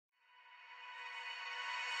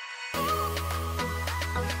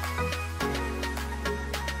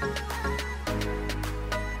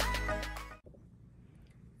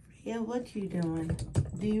Yeah, what you doing?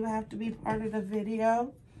 Do you have to be part of the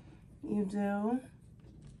video? You do?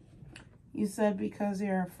 You said because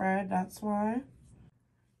you're afraid, that's why?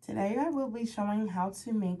 Today I will be showing how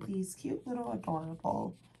to make these cute little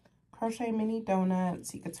adorable crochet mini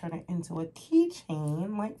donuts. You could turn it into a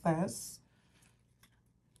keychain like this.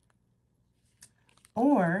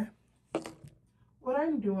 Or what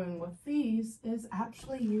I'm doing with these is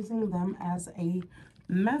actually using them as a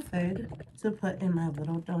method to put in my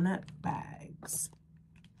little donut bags.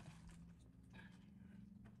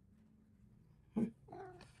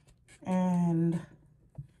 And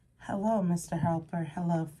hello, Mr. Helper.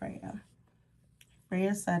 Hello, Freya.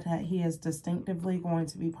 Freya said that he is distinctively going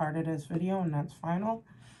to be part of this video, and that's final.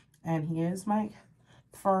 And he is my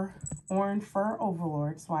orange fur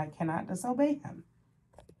overlord, so I cannot disobey him.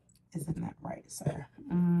 Isn't that right, sir?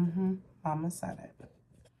 Mm-hmm. Mama said it.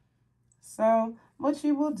 So what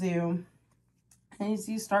you will do is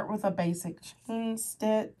you start with a basic chain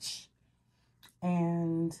stitch,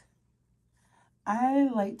 and I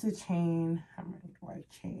like to chain, how many do I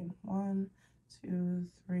chain? 1, 2,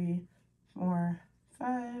 3, 4,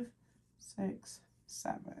 5, 6,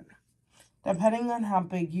 7. Depending on how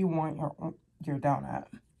big you want your donut,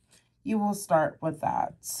 you will start with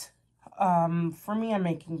that. For me, I'm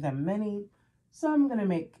making them mini, so I'm going to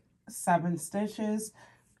make 7 stitches.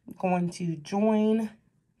 I'm going to join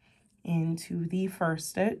into the first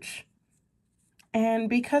stitch. And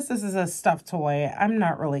because this is a stuffed toy, I'm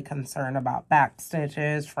not really concerned about back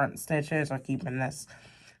stitches, front stitches, or keeping this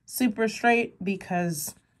super straight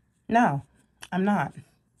because, no, I'm not.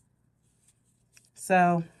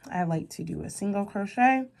 So I like to do a single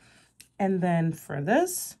crochet. And then for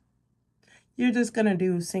this, you're just going to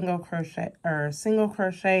do single crochets,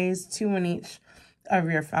 2 in each of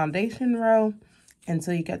your foundation row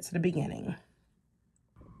until you get to the beginning.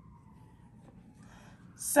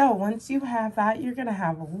 So once you have that, you're going to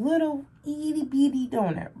have a little itty bitty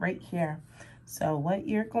donut right here. So what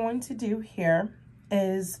you're going to do here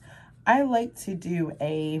is I like to do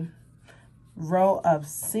a row of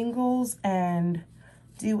singles and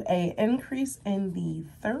do a increase in the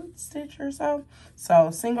 3rd stitch or so.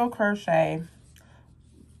 So single crochet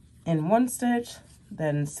in 1 stitch,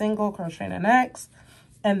 then single crochet in the next,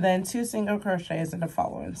 and then 2 single crochets in the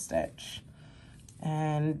following stitch.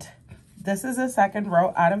 And this is a 2nd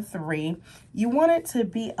row out of 3. You want it to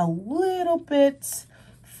be a little bit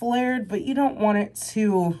flared, but you don't want it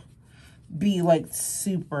to be like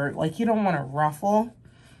super, like you don't want to ruffle,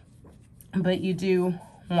 but you do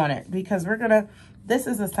want it because this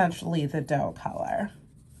is essentially the dough color.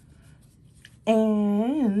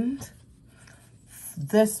 And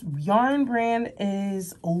this yarn brand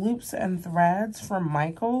is Loops and Threads from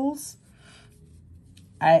Michaels.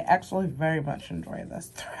 I actually very much enjoy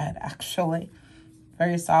this thread, actually.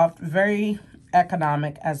 Very soft, very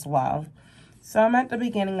economic as well. So I'm at the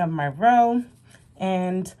beginning of my row,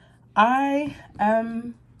 and I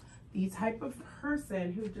am the type of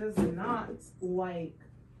person who does not like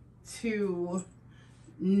to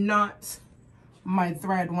knot my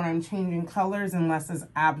thread when I'm changing colors unless it's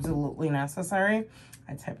absolutely necessary.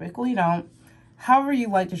 I typically don't. However you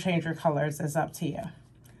like to change your colors is up to you.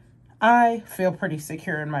 I feel pretty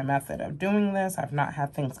secure in my method of doing this. I've not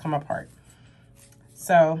had things come apart.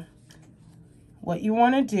 So what you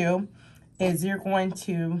want to do is you're going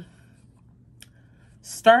to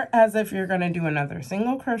start as if you're going to do another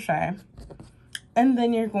single crochet. And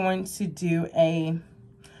then you're going to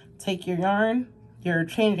take your yarn, your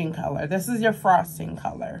changing color. This is your frosting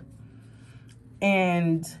color.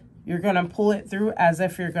 And you're going to pull it through as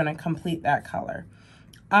if you're going to complete that color.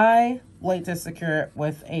 I like to secure it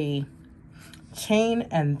with a chain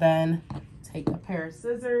and then take a pair of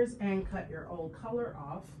scissors and cut your old color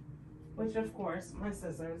off, which of course my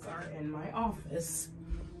scissors are in my office.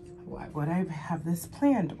 Why would I have this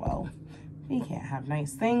planned? Well, we can't have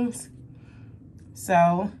nice things.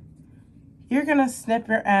 So you're gonna snip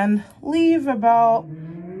your end, leave about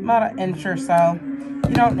an inch or so.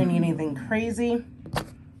 You don't need anything crazy.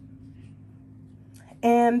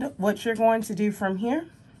 And what you're going to do from here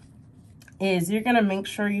is you're going to make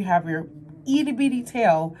sure you have your itty bitty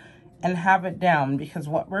tail and have it down, because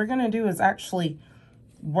what we're going to do is actually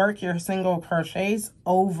work your single crochets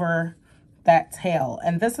over that tail.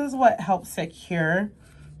 And this is what helps secure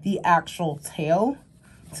the actual tail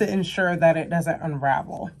to ensure that it doesn't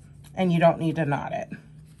unravel and you don't need to knot it.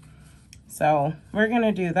 So we're going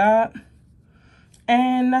to do that.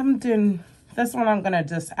 And I'm doing this one. I'm going to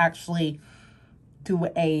just actually do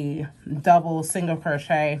a double single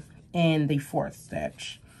crochet in the 4th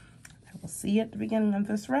stitch. I will see you at the beginning of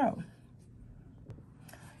this row.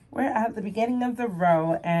 We're at the beginning of the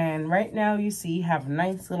row, and right now you see you have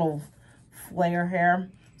nice little flare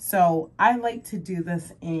here. So I like to do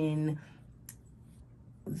this in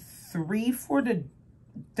 3 for the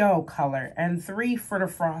dough color and 3 for the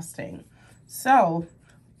frosting. So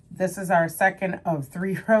this is our second of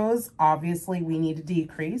 3 rows. Obviously we need to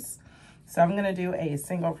decrease. So I'm going to do a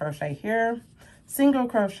single crochet here, single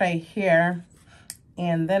crochet here,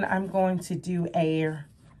 and then I'm going to do a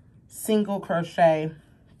single crochet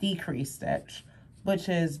decrease stitch, which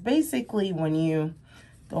is basically when you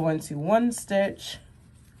go into one stitch.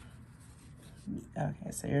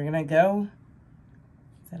 Okay, so you're gonna go,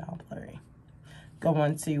 is it all blurry? Go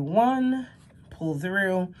into one, pull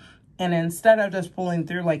through, and instead of just pulling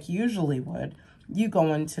through like you usually would, you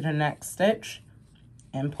go into the next stitch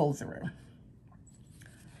and pull through.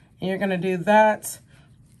 And you're gonna do that.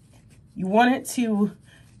 You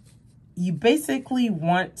basically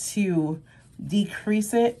want to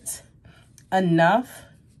decrease it enough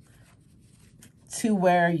to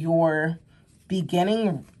where your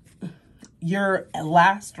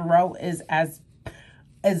last row is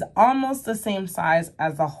almost the same size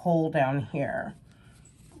as the hole down here.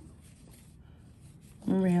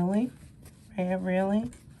 Really?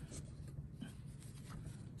 Really?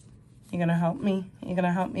 You're gonna help me? You're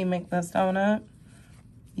gonna help me make this donut?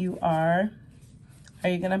 You are. Are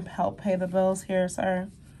you gonna help pay the bills here, sir?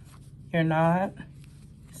 You're not.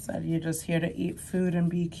 So you're just here to eat food and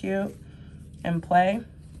be cute and play.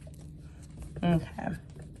 Okay.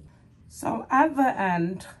 So at the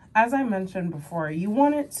end, as I mentioned before, you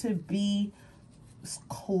want it to be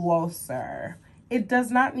closer. It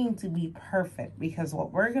does not need to be perfect, because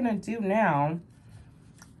what we're gonna do now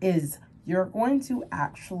is you're going to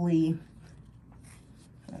actually,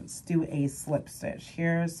 let's do a slip stitch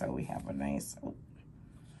here. So we have a nice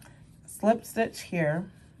slip stitch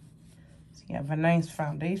here. You have a nice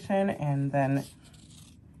foundation, and then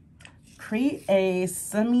create a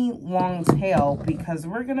semi-long tail, because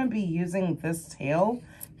we're going to be using this tail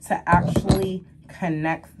to actually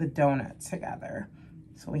connect the donut together.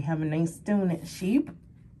 So we have a nice donut shape.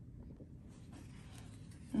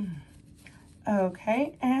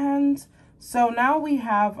 Okay, and so now we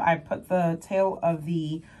have, I put the tail of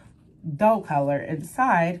the dough color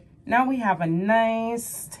inside. Now we have a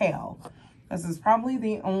nice tail. This is probably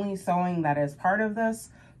the only sewing that is part of this.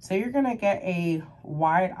 So you're gonna get a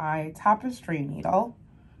wide eye tapestry needle.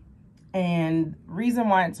 And reason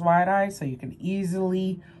why it's wide eye, so you can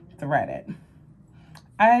easily thread it.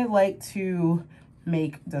 I like to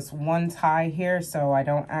make just one tie here so I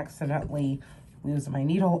don't accidentally lose my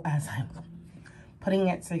needle as I'm putting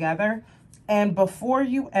it together. And before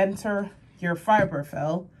you enter your fiber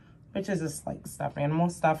fill, which is just like stuffed animal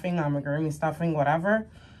stuffing, amigurumi stuffing, whatever,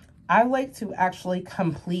 I like to actually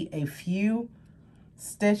complete a few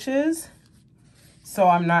stitches so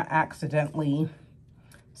I'm not accidentally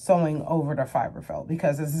sewing over the fiber fill,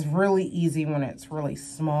 because this is really easy when it's really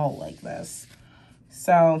small like this.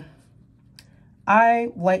 So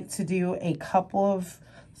I like to do a couple of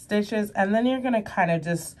stitches, and then you're going to kind of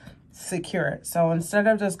just secure it. So instead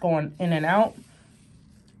of just going in and out,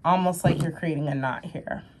 almost like you're creating a knot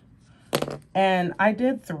here. And I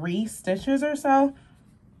did 3 stitches or so.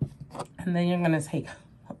 And then you're going to take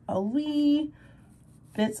a wee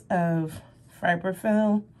bits of fiber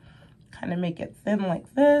fill, kind of make it thin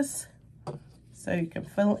like this, so you can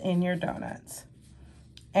fill in your donuts.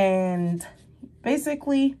 And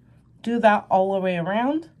basically do that all the way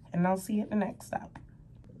around, and I'll see you at the next step.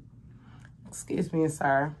 Excuse me,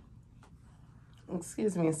 sir.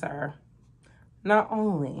 Excuse me, sir. Not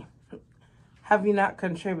only have you not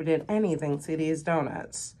contributed anything to these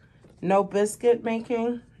donuts, no biscuit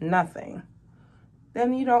making, nothing,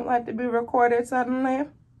 then you don't like to be recorded suddenly?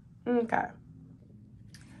 Okay.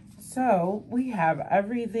 So we have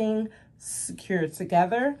everything secured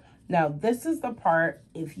together. Now this is the part,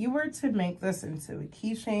 if you were to make this into a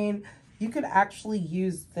keychain, you could actually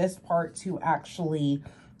use this part to actually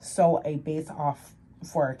sew a base off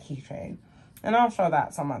for a keychain. And I'll show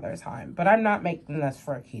that some other time, but I'm not making this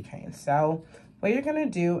for a keychain. So what you're gonna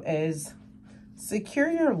do is secure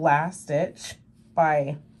your last stitch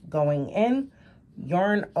by going in,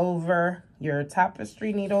 yarn over your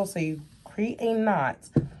tapestry needle so you create a knot,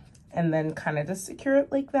 and then kind of just secure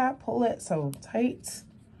it like that, pull it so tight.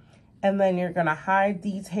 And then you're gonna hide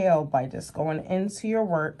the tail by just going into your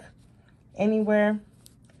work anywhere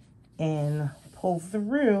and pull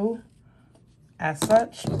through as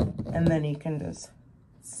such, and then you can just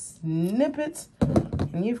snip it,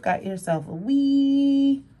 and you've got yourself a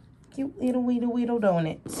wee cute little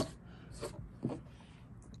donut.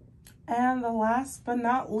 And the last but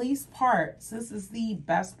not least part, this is the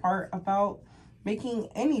best part about making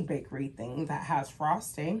any bakery thing that has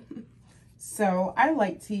frosting. So I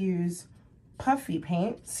like to use puffy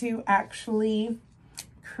paint to actually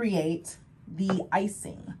create the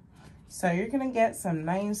icing. So you're gonna get some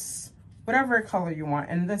nice, whatever color you want.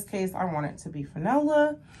 In this case, I want it to be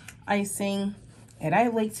vanilla icing, and I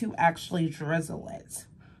like to actually drizzle it.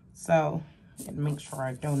 So make sure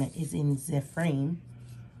our donut is in the frame.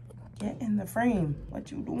 Get in the frame.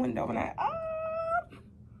 What you doing, donut? Ah!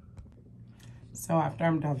 So after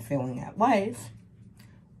I'm done filling at life,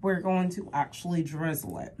 we're going to actually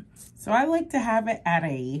drizzle it. So I like to have it at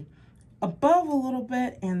above a little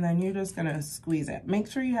bit, and then you're just gonna squeeze it. Make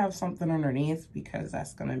sure you have something underneath, because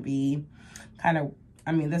that's gonna be kind of,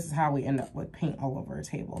 I mean, this is how we end up with paint all over a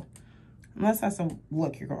table. Unless that's a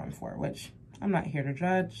look you're going for, which I'm not here to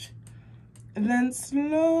judge. And then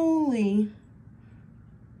slowly,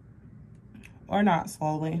 or not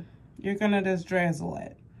slowly, you're gonna just drizzle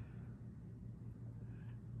it.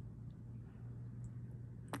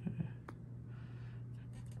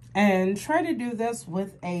 And try to do this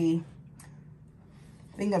with a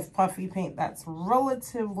thing of puffy paint that's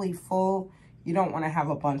relatively full. You don't want to have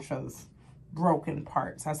a bunch of broken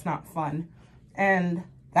parts. That's not fun. And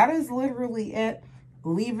that is literally it.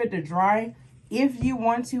 Leave it to dry. If you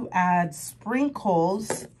want to add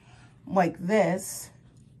sprinkles like this,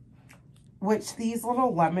 which these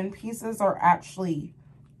little lemon pieces are actually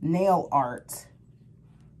nail art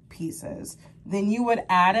pieces, then you would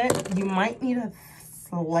add it. You might need a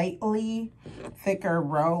slightly thicker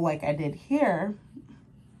row like I did here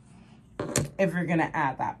if you're gonna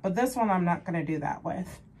add that. But this one I'm not gonna do that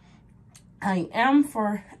with. I am,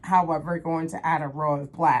 however, going to add a row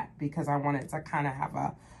of black because I want it to kind of have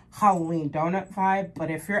a Halloween donut vibe.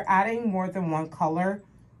 But if you're adding more than one color,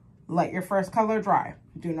 let your first color dry.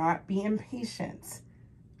 Do not be impatient.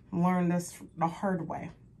 Learn this the hard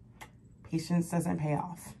way. Patience doesn't pay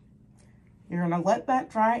off. You're gonna let that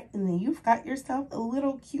dry, and then you've got yourself a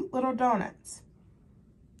little cute little donut.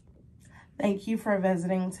 Thank you for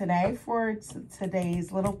visiting today for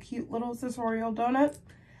today's little cute little tutorial donut.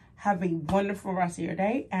 Have a wonderful rest of your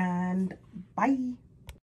day, and bye.